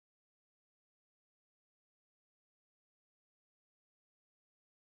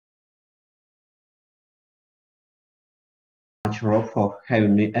much, Rob, for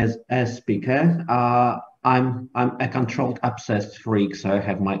having me as speaker. I'm a controlled obsessed freak, so I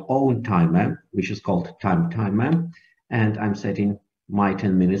have my own timer, which is called timer, and I'm setting my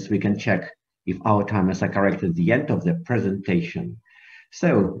 10 minutes. We can check if our timers are correct at the end of the presentation.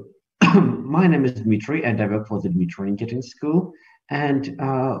 So, my name is Dmitry, and I work for the Dmitry Nikitin School, and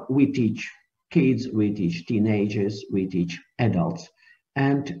we teach kids, we teach teenagers, we teach adults.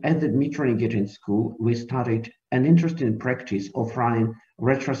 And at the Dmitry Nikitin School, we started an interesting practice of running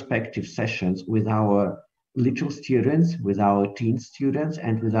retrospective sessions with our little students, with our teen students,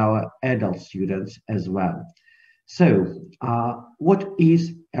 and with our adult students as well. So, what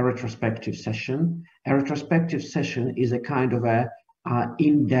is a retrospective session? A retrospective session is a kind of a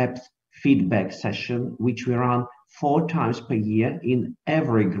in-depth feedback session which we run 4 times per year in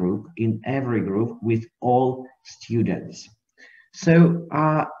every group with all students. So,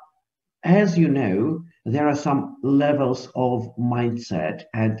 as you know, there are some levels of mindset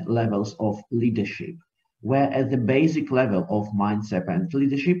and levels of leadership, where at the basic level of mindset and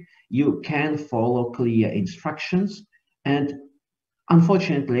leadership, you can follow clear instructions. And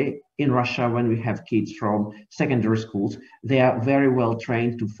unfortunately, in Russia, when we have kids from secondary schools, they are very well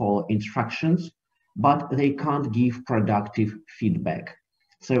trained to follow instructions, but they can't give productive feedback.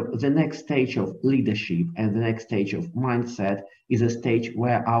 So the next stage of leadership and the next stage of mindset is a stage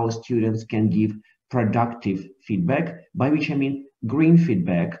where our students can give productive feedback, by which I mean green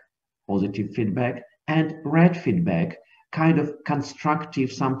feedback, positive feedback, and red feedback, kind of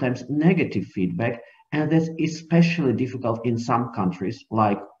constructive, sometimes negative feedback. And that's especially difficult in some countries,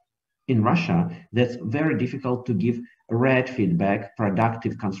 like in Russia. That's very difficult to give red feedback,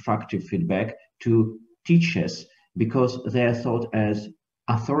 productive, constructive feedback to teachers, because they're thought as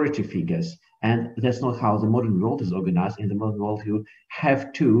authority figures, and that's not how the modern world is organized. In the modern world, you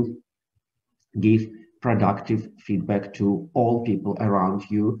have to give productive feedback to all people around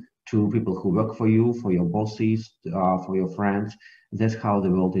you, to people who work for you, for your bosses, for your friends. That's how the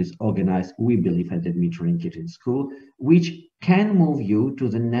world is organized, we believe, at the Dmitry Nikitin School, which can move you to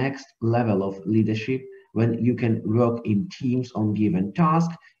the next level of leadership, when you can work in teams on given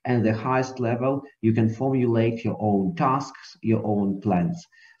tasks, and the highest level, you can formulate your own tasks, your own plans.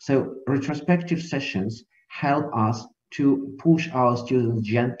 So retrospective sessions help us to push our students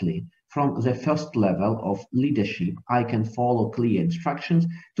gently from the first level of leadership, I can follow clear instructions,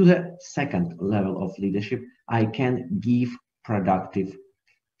 to the second level of leadership, I can give productive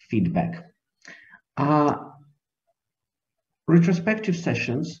feedback. Retrospective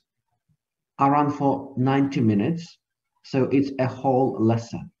sessions are run for 90 minutes, so it's a whole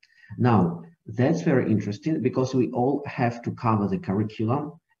lesson. Now, that's very interesting, because we all have to cover the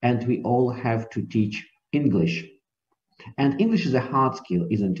curriculum and we all have to teach English. And English is a hard skill,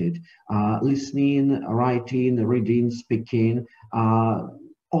 isn't it? Listening, writing, reading, speaking,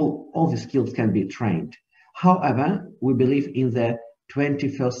 all the skills can be trained. However, we believe in the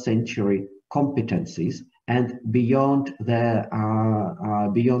 21st century competencies, and beyond the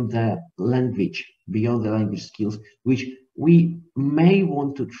language skills, which we may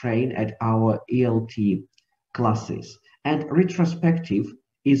want to train at our ELT classes. And retrospective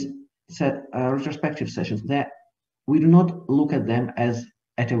sessions, that we do not look at them as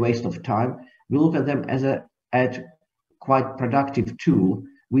at a waste of time. We look at them as a quite productive tool,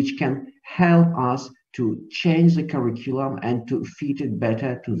 which can help us to change the curriculum and to fit it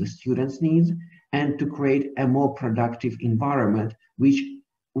better to the students' needs, and to create a more productive environment, which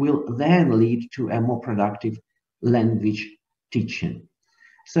will then lead to a more productive language teaching.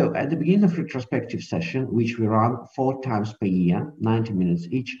 So at the beginning of retrospective session, which we run 4 times per year, 90 minutes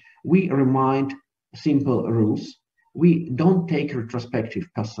each, we remind simple rules. We don't take retrospective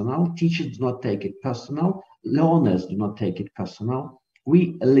personal. Teachers do not take it personal. Learners do not take it personal.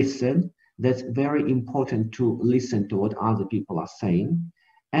 We listen. That's very important, to listen to what other people are saying.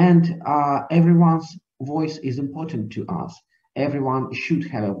 And everyone's voice is important to us. Everyone should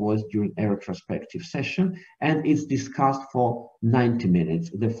have a voice during a retrospective session, and it's discussed for 90 minutes.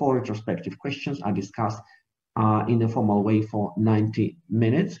 The 4 retrospective questions are discussed in a formal way for 90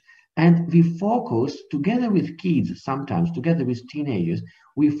 minutes. And we focus, together with kids, sometimes together with teenagers,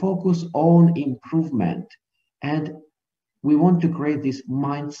 we focus on improvement. And we want to create this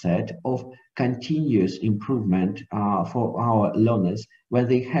mindset of continuous improvement for our learners. When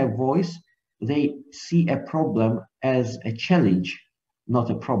they have voice, they see a problem as a challenge, not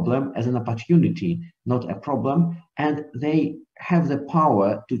a problem, as an opportunity, not a problem, and they have the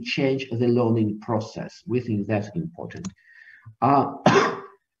power to change the learning process. We think that's important.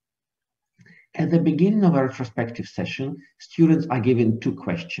 At the beginning of a retrospective session, students are given 2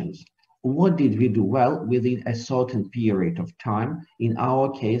 questions. what did we do well within a certain period of time? In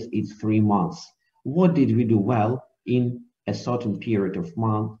our case, it's 3 months. What did we do well in a certain period of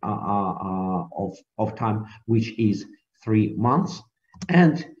time, which is 3 months?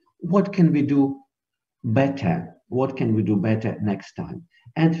 And what can we do better? What can we do better next time?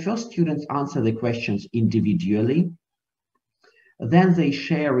 And first, students answer the questions individually. Then they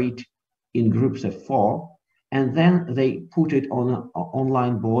share it in groups of 4. And then they put it on an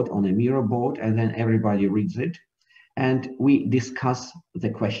online board, on a mirror board, and then everybody reads it. And we discuss the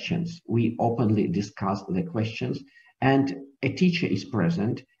questions. We openly discuss the questions. And a teacher is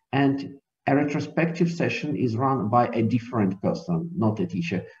present. And a retrospective session is run by a different person, not a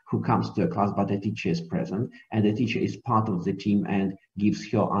teacher who comes to a class, but a teacher is present. And the teacher is part of the team and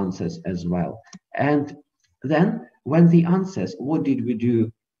gives her answers as well. And then when the answers, what did we do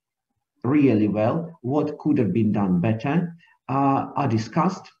really well, what could have been done better, are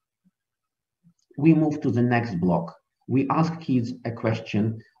discussed, we move to the next block. We ask kids a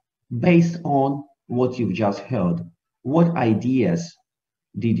question based on what you've just heard. What ideas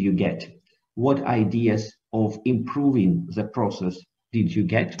did you get? What ideas of improving the process did you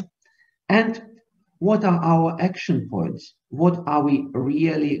get? And what are our action points? What are we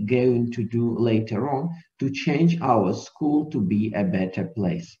really going to do later on to change our school to be a better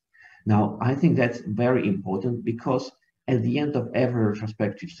place? Now, I think that's very important because at the end of every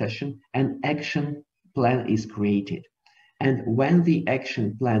retrospective session, an action plan is created. And when the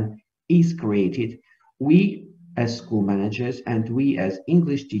action plan is created, we as school managers and we as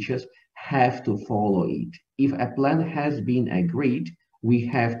English teachers have to follow it. If a plan has been agreed, we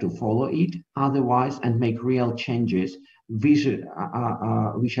have to follow it, otherwise, and make real changes which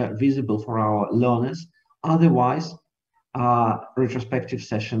are visible for our learners. Otherwise, retrospective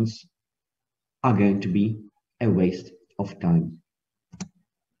sessions are going to be a waste of time.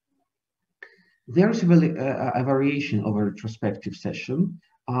 There is a variation of a retrospective session.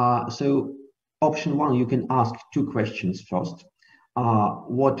 So option 1, you can ask 2 questions first.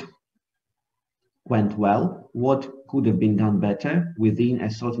 What went well? What could have been done better within a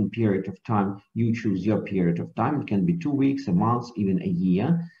certain period of time? You choose your period of time. It can be 2 weeks, a month, even a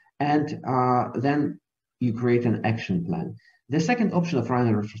year. And then you create an action plan. The second option of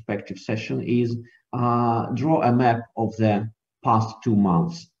running a retrospective session is draw a map of the past 2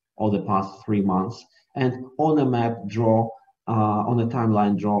 months or the past 3 months, and on a map draw, on a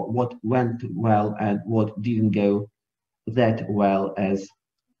timeline draw what went well and what didn't go that well as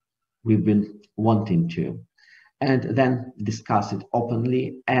we've been wanting to, and then discuss it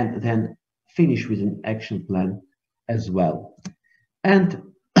openly, and then finish with an action plan as well. And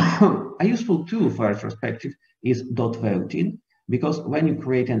a useful tool for retrospective is dot voting, because when you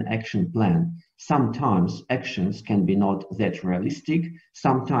create an action plan, sometimes actions can be not that realistic.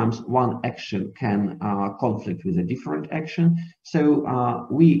 Sometimes one action can conflict with a different action. So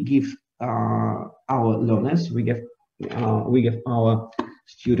we give our learners, we give our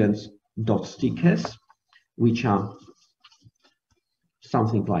students dot stickers, which are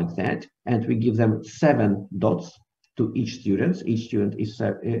something like that, and we give them 7 dots to each student. Each student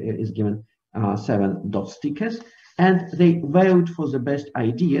is given 7 dot stickers, and they vote for the best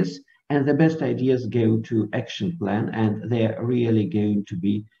ideas, and the best ideas go to action plan, and they're really going to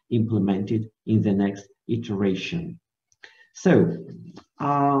be implemented in the next iteration. So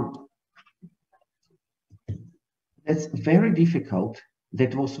that's very difficult.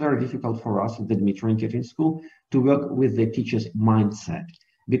 That was very difficult for us at the Dmitry Nikitin School to work with the teacher's mindset,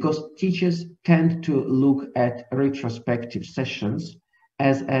 because teachers tend to look at retrospective sessions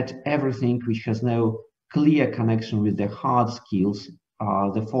as at everything which has no clear connection with the hard skills,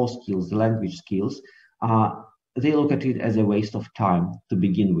 the 4 skills, the language skills. They look at it as a waste of time to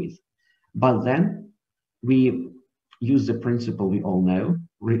begin with. But then we use the principle we all know: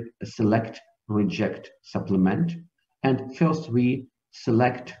 select, reject, supplement. And first we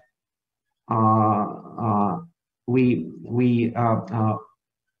select,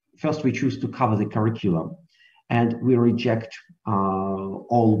 first we choose to cover the curriculum, and we reject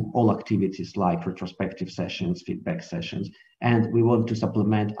all activities like retrospective sessions, feedback sessions, and we want to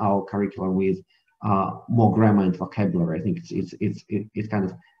supplement our curriculum with more grammar and vocabulary. I think it's kind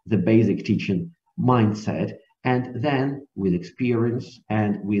of the basic teaching mindset. And then with experience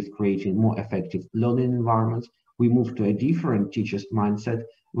and with creating more effective learning environments, we move to a different teacher's mindset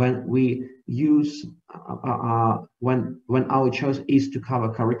when we use when our choice is to cover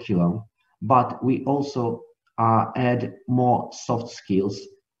curriculum, but we also add more soft skills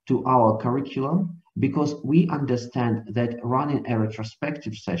to our curriculum, because we understand that running a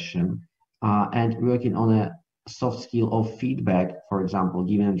retrospective session and working on a soft skill of feedback, for example,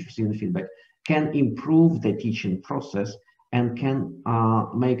 giving and receiving feedback, can improve the teaching process and can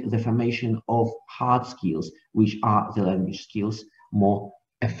make the formation of hard skills, which are the language skills, more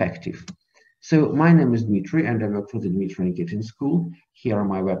effective. So my name is Dmitry and I work for the Dmitry Nikitin School. Here are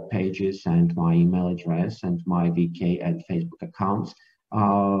my web pages and my email address and my VK and Facebook accounts.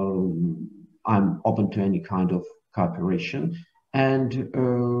 I'm open to any kind of cooperation, and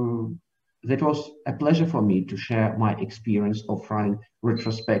that was a pleasure for me to share my experience of running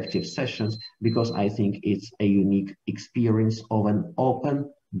retrospective sessions, because I think it's a unique experience of an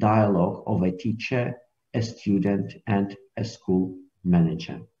open dialogue of a teacher, a student, and a school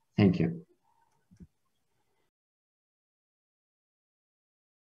manager. Thank you.